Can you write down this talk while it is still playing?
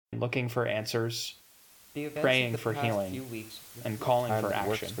looking for answers, praying for healing, and calling for action.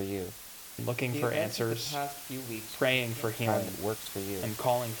 Works for you. Looking for answers, praying for healing, Works for you. and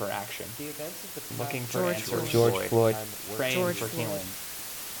calling for action. Looking for answers, George Floyd. praying for healing,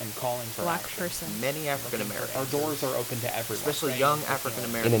 and calling for Black action. person. Many African Americans, Our doors are open to everyone. especially young African In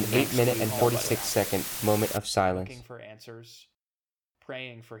Americans, an 8-minute and 46-second moment of silence. Looking for answers,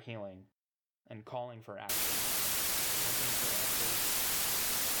 praying for healing, and calling for action.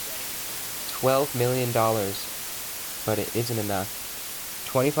 $12 million, but it isn't enough.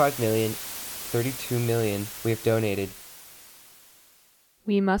 25 million, 32 million we have donated.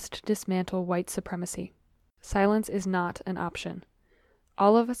 We must dismantle white supremacy. Silence is not an option.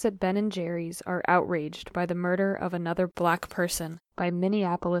 All of us at Ben & Jerry's are outraged by the murder of another black person by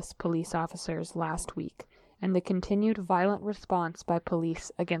Minneapolis police officers last week and the continued violent response by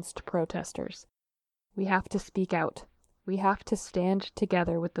police against protesters. We have to speak out. We have to stand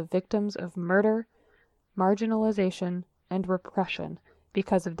together with the victims of murder, marginalization, and repression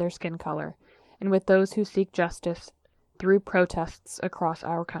because of their skin color, and with those who seek justice through protests across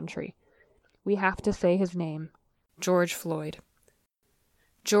our country. We have to say his name, George Floyd.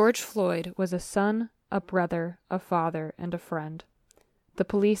 George Floyd was a son, a brother, a father, and a friend. The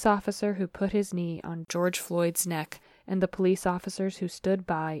police officer who put his knee on George Floyd's neck and the police officers who stood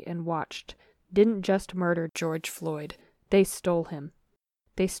by and watched didn't just murder George Floyd, they stole him.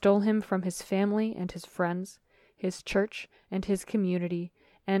 They stole him from his family and his friends, his church and his community,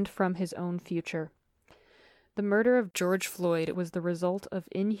 and from his own future. The murder of George Floyd was the result of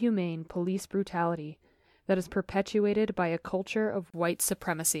inhumane police brutality that is perpetuated by a culture of white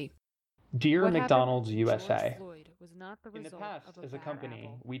supremacy. Dear What McDonald's happened to USA, George Floyd was not the in the result past, of a as a bad company,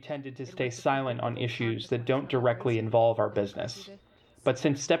 apple. we tended to It stay was the silent people on who issues that consequences don't of directly racism, involve our prejudice, business. But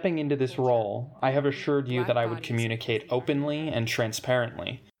since stepping into this role, I have assured you that I would communicate openly and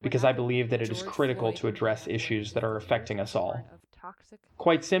transparently, because I believe that it is critical to address issues that are affecting us all.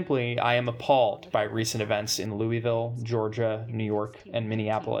 Quite simply, I am appalled by recent events in Louisville, Georgia, New York, and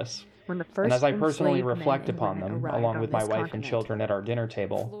Minneapolis. And as I personally reflect upon them, along with my wife and children at our dinner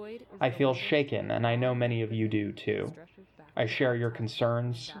table, I feel shaken, and I know many of you do too. I share your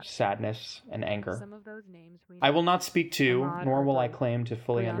concerns, sadness, and anger. I will not speak to, nor will I claim to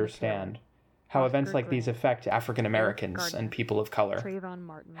fully understand, how events like these affect African Americans and people of color.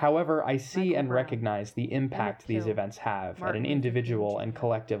 However, I see and recognize the impact these events have at an individual and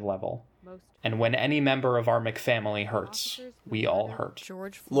collective level. And when any member of our McFamily hurts, we all hurt.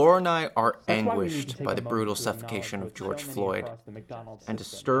 Laura and I are That's why we need to anguished take by a the moment brutal to acknowledge suffocation that of George so many Floyd across the McDonald's and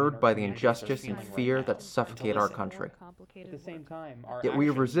system disturbed by the and our injustice communities and are feeling fear right that now, suffocate our country. At the same time, our Yet we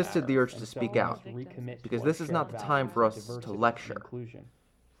have actions resisted the matter, urge to and speak so out, we must recommit to because our this is not shared the time values for of us to diversity and lecture. inclusion.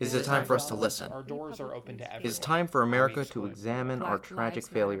 It is a time for us to listen. Our doors are open to everyone. It is time for America to examine our tragic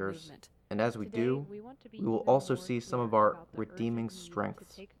failures, and as we do, we will also see some of our redeeming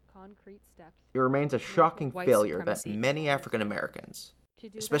strengths. It remains a shocking failure that many African Americans,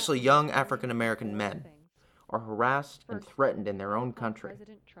 especially young African American men, are harassed and threatened in their own country.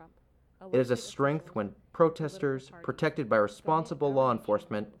 It is a strength when protesters, protected by responsible law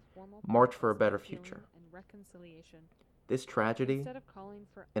enforcement, march for a better future. This tragedy,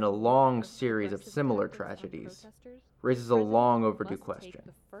 in a long series of similar tragedies, raises a long overdue question.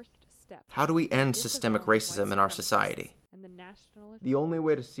 How do we end systemic racism in our society? The only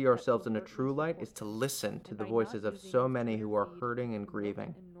way to see ourselves in a true light is to listen to the voices of so many who are hurting and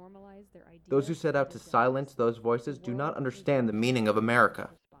grieving. Those who set out to silence those voices do not understand the meaning of America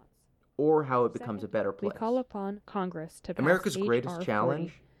or how it becomes a better place. We call upon Congress to pass America's greatest H.R.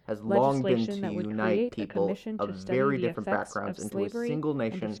 challenge 40, has long been legislation to that would unite create a people commission of to study very the different effects backgrounds of into a slavery single and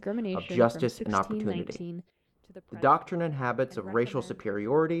nation discrimination of from justice and opportunity. 1619 to the The doctrine and habits of racial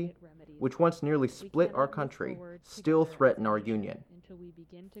superiority, which once nearly split our country, still threaten our union.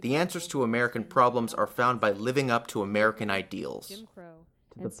 The answers to American problems are found by living up to American ideals.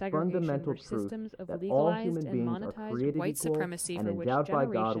 To the fundamental truth that all human beings are created white equal supremacy and for which endowed by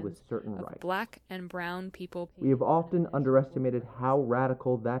God generations with certain of rights. black and brown people We have often underestimated how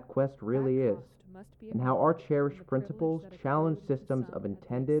radical that quest really is, and how our cherished principles challenge systems of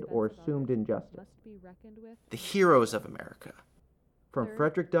intended or assumed injustice. The heroes of America, from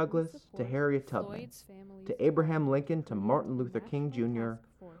Frederick Douglass to Harriet Tubman, to Abraham Lincoln to Martin Luther King Jr.,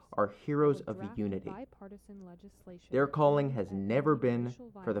 are heroes of unity. Their calling has never been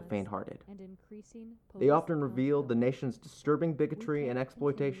for the faint-hearted. They often reveal the nation's disturbing bigotry and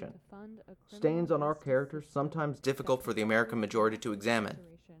exploitation, stains on our character sometimes difficult for the American majority to examine.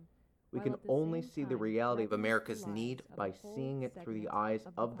 We can only see the reality of America's need by seeing it through the eyes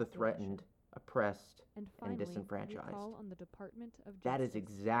of the threatened, oppressed, and disenfranchised. That is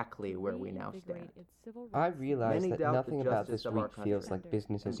exactly where we now stand. I realize Many that doubt nothing the about justice this of our week feels country. like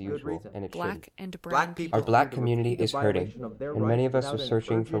business as And good usual, reason. and it Black shouldn't. and brown Black people Our black fear the community repeated is hurting, violation of their and many of rights us are without an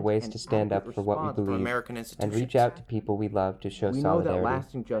searching for urgent ways and to stand up adequate for what we response from believe American and institutions. reach out to people we love to show We know that solidarity.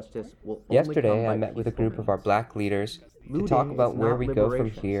 lasting justice will only Yesterday, come by I met with a peaceful group of our means. black leaders to Looting talk about is where not we go from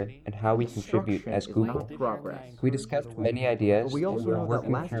liberation, here and how we and contribute destruction as is Google. not progress. We discussed many ideas, But we and also we're know that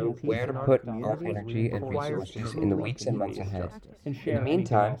working lasting through peace where in to our put our communities energy and requires resources in the true weeks and months immediate ahead. justice. And In share the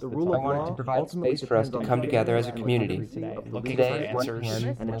meantime, anything else The that's rule I of wanted law to provide ultimately space for us to depends on come the together as a fairness community. and integrity of the Looking legal for Today, system. 1 answers,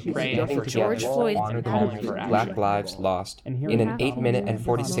 p.m., And we'll be praying standing for together George Floyd's to honor the calling lives for of action. black lives lost And here in we an have 8 minute and Donald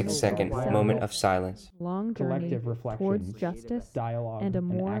 46 second Trump. moment of silence. long journey Collective reflection, towards justice dialogue, and a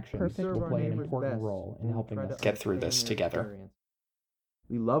more action perfect will play an neighbors important best role in when we helping try us to get through understand this their together. experience.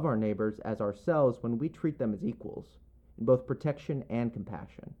 We love our neighbors as ourselves when we treat them as equals, in both protection and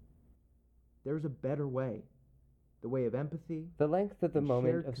compassion. There's a better way. The way of empathy. The length of the and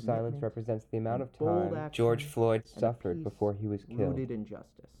moment shared of silence commitment represents the amount of and bold time action George Floyd and suffered peace before he was killed. Rooted in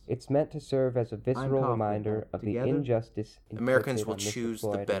justice. It's meant to serve as a visceral confident reminder that of the together, injustice Americans inflicted will on Mr. choose the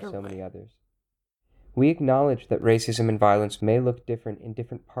Floyd better and so many way. others. We acknowledge that racism and violence may look different in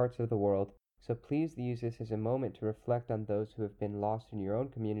different parts of the world, so please use this as a moment to reflect on those who have been lost in your own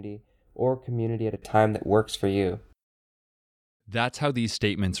community or community at a time that works for you. That's how these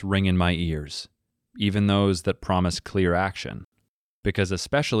statements ring in my ears, even those that promise clear action. Because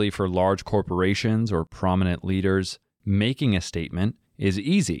especially for large corporations or prominent leaders, making a statement is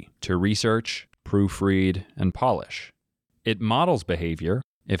easy to research, proofread, and polish. It models behavior,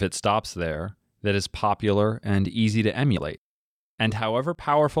 if it stops there, that is popular and easy to emulate. And however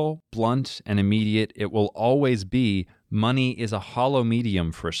powerful, blunt, and immediate it will always be, money is a hollow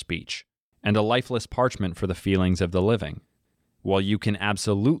medium for speech, and a lifeless parchment for the feelings of the living. While you can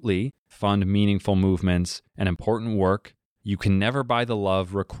absolutely fund meaningful movements and important work, you can never buy the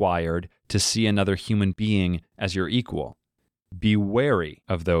love required to see another human being as your equal. Be wary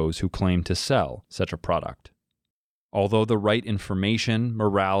of those who claim to sell such a product. Although the right information,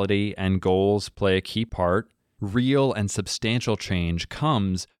 morality, and goals play a key part, real and substantial change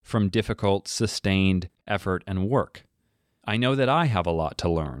comes from difficult, sustained effort and work. I know that I have a lot to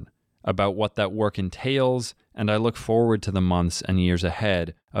learn about what that work entails, and I look forward to the months and years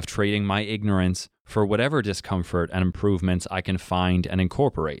ahead of trading my ignorance for whatever discomfort and improvements I can find and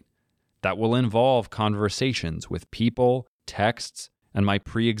incorporate. That will involve conversations with people, texts, and my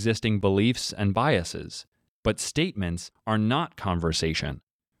pre-existing beliefs and biases. But statements are not conversation.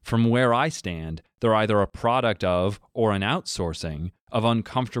 From where I stand, they're either a product of or an outsourcing of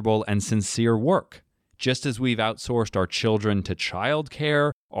uncomfortable and sincere work. Just as we've outsourced our children to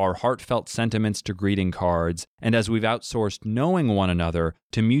childcare, our heartfelt sentiments to greeting cards, and as we've outsourced knowing one another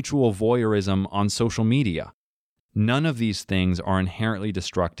to mutual voyeurism on social media. None of these things are inherently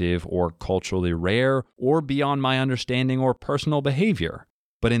destructive or culturally rare or beyond my understanding or personal behavior.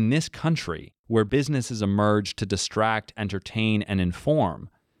 But in this country, where businesses emerge to distract, entertain, and inform,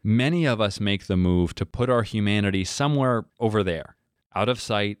 many of us make the move to put our humanity somewhere over there, out of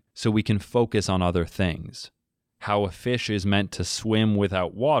sight, so we can focus on other things. How a fish is meant to swim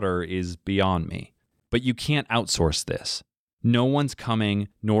without water is beyond me. But you can't outsource this. No one's coming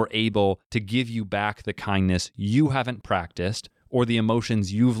nor able to give you back the kindness you haven't practiced or the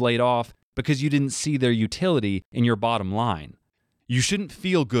emotions you've laid off because you didn't see their utility in your bottom line. You shouldn't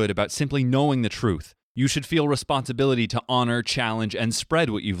feel good about simply knowing the truth. You should feel responsibility to honor, challenge, and spread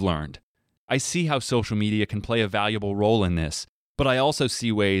what you've learned. I see how social media can play a valuable role in this, but I also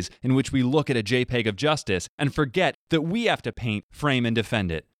see ways in which we look at a JPEG of justice and forget that we have to paint, frame, and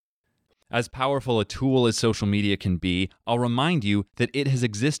defend it. As powerful a tool as social media can be, I'll remind you that it has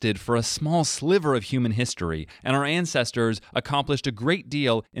existed for a small sliver of human history, and our ancestors accomplished a great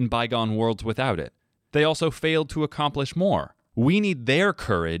deal in bygone worlds without it. They also failed to accomplish more. We need their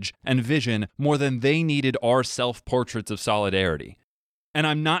courage and vision more than they needed our self-portraits of solidarity. And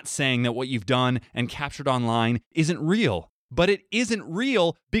I'm not saying that what you've done and captured online isn't real. But it isn't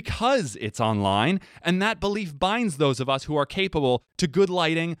real because it's online, and that belief binds those of us who are capable to good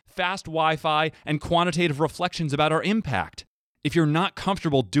lighting, fast Wi-Fi, and quantitative reflections about our impact. If you're not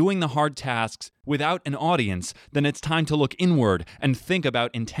comfortable doing the hard tasks without an audience, then it's time to look inward and think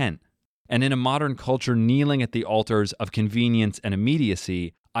about intent. And in a modern culture kneeling at the altars of convenience and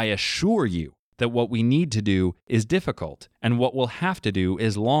immediacy, I assure you that what we need to do is difficult, and what we'll have to do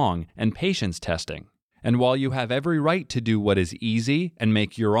is long and patience testing. And while you have every right to do what is easy and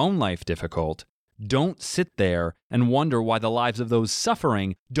make your own life difficult, Don't sit there and wonder why the lives of those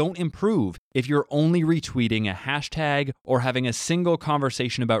suffering don't improve if you're only retweeting a hashtag or having a single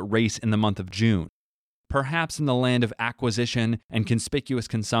conversation about race in the month of June. Perhaps in the land of acquisition and conspicuous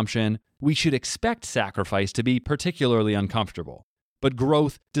consumption, we should expect sacrifice to be particularly uncomfortable. But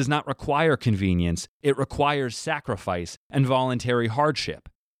growth does not require convenience, it requires sacrifice and voluntary hardship.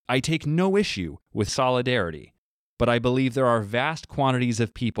 I take no issue with solidarity, but I believe there are vast quantities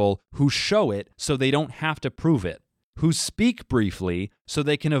of people who show it so they don't have to prove it, who speak briefly so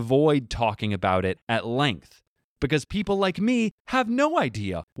they can avoid talking about it at length. Because people like me have no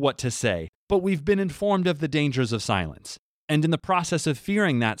idea what to say, but we've been informed of the dangers of silence. And in the process of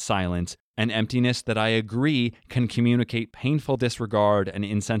fearing that silence, an emptiness that I agree can communicate painful disregard and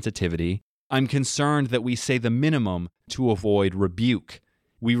insensitivity, I'm concerned that we say the minimum to avoid rebuke.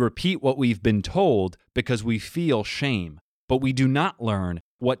 We repeat what we've been told because we feel shame, but we do not learn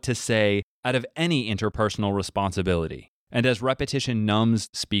what to say out of any interpersonal responsibility. And as repetition numbs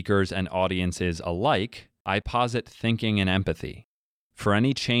speakers and audiences alike, I posit thinking and empathy. For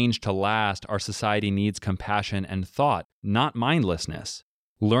any change to last, our society needs compassion and thought, not mindlessness.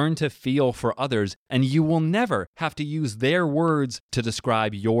 Learn to feel for others, and you will never have to use their words to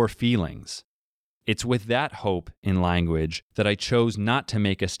describe your feelings. It's with that hope in language that I chose not to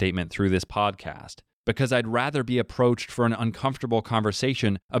make a statement through this podcast, because I'd rather be approached for an uncomfortable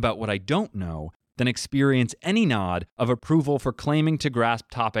conversation about what I don't know than experience any nod of approval for claiming to grasp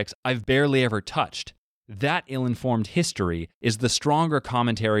topics I've barely ever touched. That ill-informed history is the stronger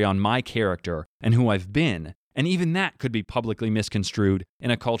commentary on my character and who I've been, and even that could be publicly misconstrued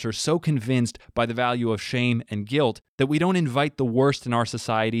in a culture so convinced by the value of shame and guilt that we don't invite the worst in our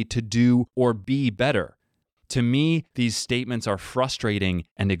society to do or be better. To me, these statements are frustrating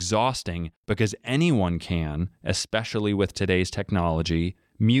and exhausting because anyone can, especially with today's technology,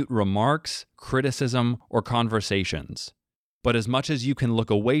 mute remarks, criticism, or conversations. But as much as you can look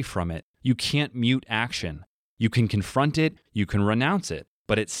away from it, you can't mute action. You can confront it, you can renounce it,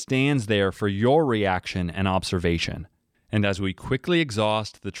 but it stands there for your reaction and observation. And as we quickly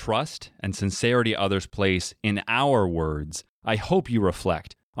exhaust the trust and sincerity others place in our words, I hope you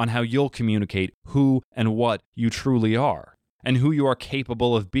reflect on how you'll communicate who and what you truly are, and who you are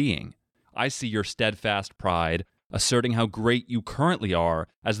capable of being. I see your steadfast pride, asserting how great you currently are,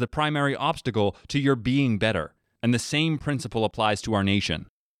 as the primary obstacle to your being better. And the same principle applies to our nation.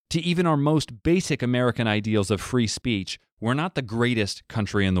 To even our most basic American ideals of free speech, we're not the greatest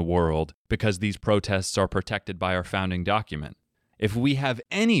country in the world because these protests are protected by our founding document. If we have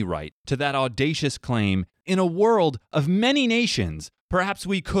any right to that audacious claim in a world of many nations, perhaps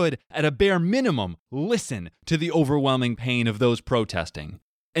we could, at a bare minimum, listen to the overwhelming pain of those protesting.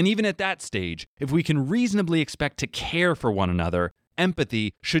 And even at that stage, if we can reasonably expect to care for one another,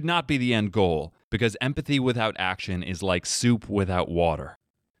 empathy should not be the end goal, because empathy without action is like soup without water.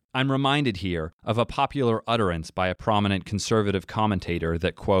 I'm reminded here of a popular utterance by a prominent conservative commentator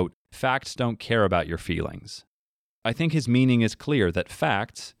that, quote, "Facts don't care about your feelings." I think his meaning is clear that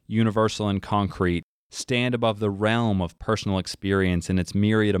facts, universal and concrete, stand above the realm of personal experience and its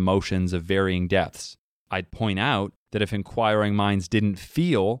myriad emotions of varying depths. I'd point out that if inquiring minds didn't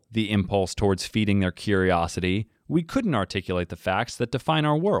feel the impulse towards feeding their curiosity, we couldn't articulate the facts that define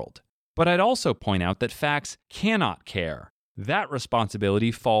our world. But I'd also point out that facts cannot care. That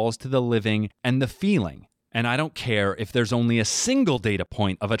responsibility falls to the living and the feeling. And I don't care if there's only a single data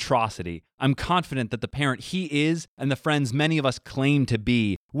point of atrocity. I'm confident that the parent he is and the friends many of us claim to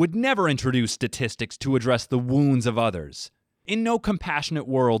be would never introduce statistics to address the wounds of others. In no compassionate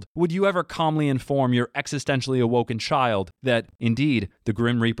world would you ever calmly inform your existentially awoken child that, indeed, the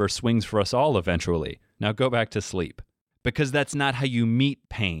Grim Reaper swings for us all eventually. Now go back to sleep. Because that's not how you meet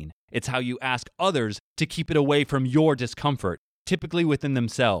pain. It's how you ask others to keep it away from your discomfort, typically within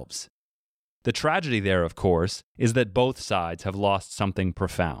themselves. The tragedy there, of course, is that both sides have lost something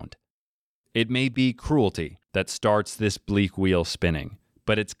profound. It may be cruelty that starts this bleak wheel spinning,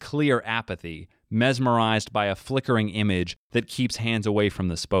 but it's clear apathy, mesmerized by a flickering image that keeps hands away from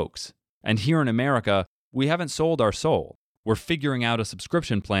the spokes. And here in America, we haven't sold our soul. We're figuring out a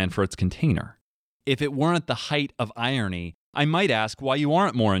subscription plan for its container. If it weren't the height of irony, I might ask why you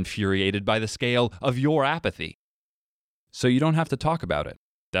aren't more infuriated by the scale of your apathy. So you don't have to talk about it.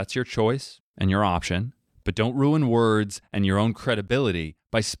 That's your choice and your option, but don't ruin words and your own credibility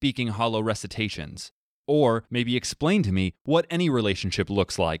by speaking hollow recitations. Or maybe explain to me what any relationship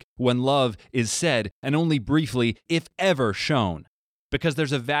looks like when love is said and only briefly, if ever, shown. Because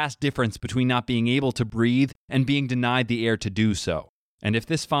there's a vast difference between not being able to breathe and being denied the air to do so. And if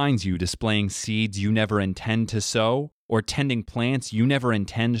this finds you displaying seeds you never intend to sow, or tending plants you never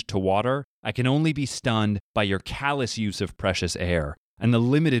intend to water, I can only be stunned by your callous use of precious air and the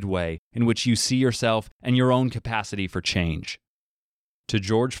limited way in which you see yourself and your own capacity for change. To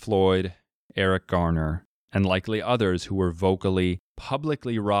George Floyd, Eric Garner, and likely others who were vocally,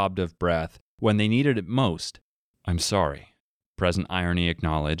 publicly robbed of breath when they needed it most, I'm sorry. Present irony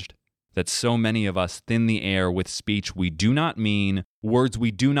acknowledged, that so many of us thin the air with speech we do not mean, words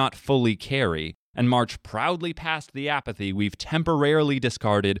we do not fully carry, and march proudly past the apathy we've temporarily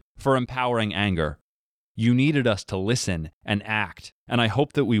discarded for empowering anger. You needed us to listen and act, and I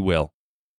hope that we will.